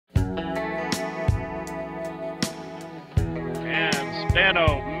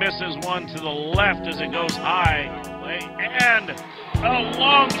Spano misses one to the left as it goes high. And a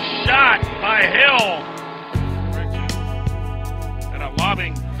long shot by Hill. And a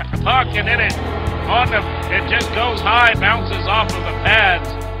lobbing puck, and then it just goes high, bounces off of the pads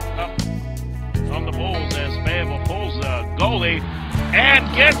on the Bulls as Fayette pulls the goalie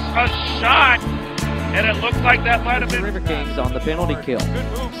and gets a shot. And it looked like that might have been River Kings on the penalty kill.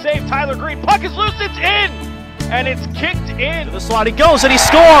 Good move, save Tyler Green. Puck is loose, it's in! And it's kicked in. To the slot he goes and he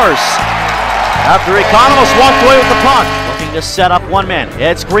scores! After Economos walked away with the puck. Looking to set up one man.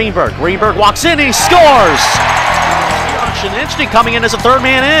 It's Greenberg. Greenberg walks in and he scores! Shininchny coming in as a third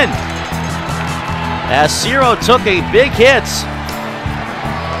man in. As Ciro took a big hit.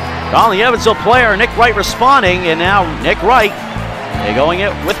 On the Evansville player, Nick Wright responding, and now Nick Wright going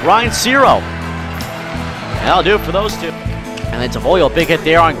it with Ryan Ciro. That'll do it for those two. And then Tavoglio, big hit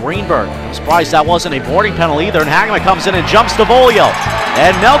there on Greenberg. I'm surprised that wasn't a boarding penalty either. And Hageman comes in and jumps Tavoglio.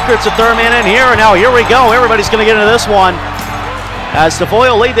 And Melkert's a third man in here. And now here we go. Everybody's going to get into this one. As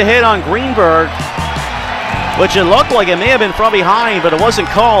Tavoglio laid the hit on Greenberg, which it looked like it may have been from behind, but it wasn't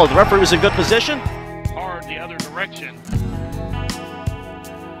called. The referee was in good position. hard the other direction.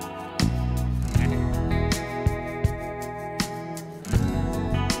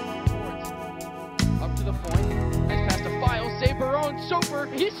 Up to the point. Nice pass to File. Save Barone. Soper.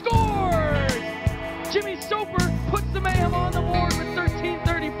 He scores! Jimmy Soper puts the Mayhem on the board with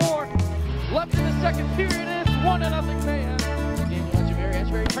 13:34 left in the second period, and it's 1-0 Mayhem. Daniel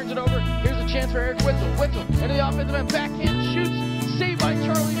Echeverry turns it over. Here's a chance for Eric Witzel. Witzel into the offensive end. Backhand shoots. Saved by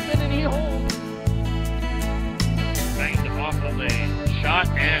Charlie Finn, and he holds. Banged off of the shot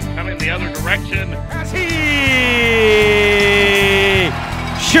and coming the other direction. As he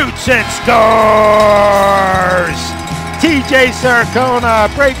shoots and scores! TJ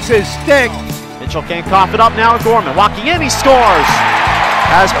Sarcona breaks his stick. Mitchell can't cough it up now. Gorman walking in, he scores!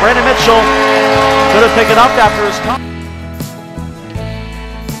 As Brandon Mitchell could have picked it up after his cough.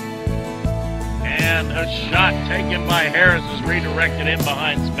 And a shot taken by Harris is redirected in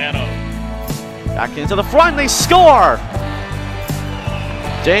behind Spano. Back into the front, they score!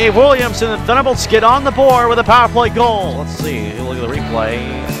 Dave Williams and the Thunderbolts get on the board with a power play goal. Let's see, look at the replay.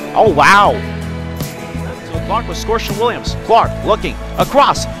 Oh, wow. So Clark was scorching Williams. Clark looking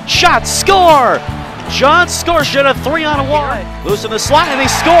across, shot, score! John Scorshin a 3-on-1. Loose in the slot, and they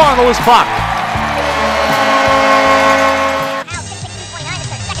score on the loose puck.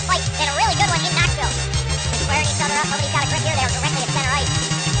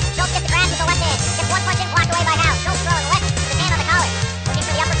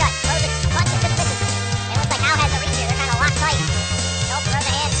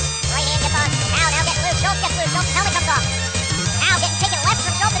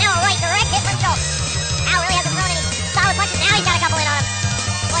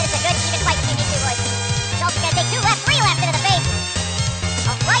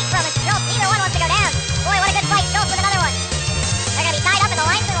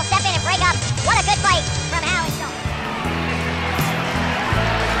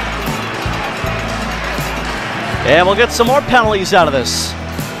 And we'll get some more penalties out of this.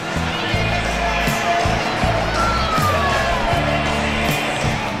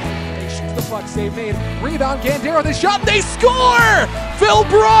 They shoot the puck, save made. Rebound, Gandero, the shot, they score! Phil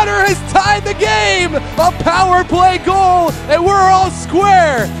Bronner has tied the game! A power play goal, and we're all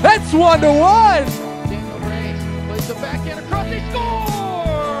square! That's 1-1! Daniel Gray plays the backhand across, they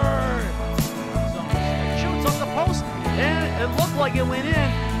score! Shoots on the post, and it looked like it went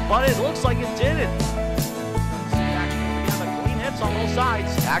in, but it looks like it didn't. On both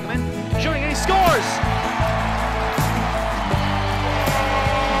sides. Hageman shooting and he scores!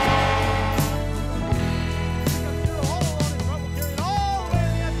 All the way to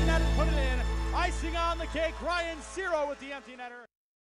the empty net and put it in. Icing on the cake, Ryan Ciro with the empty netter.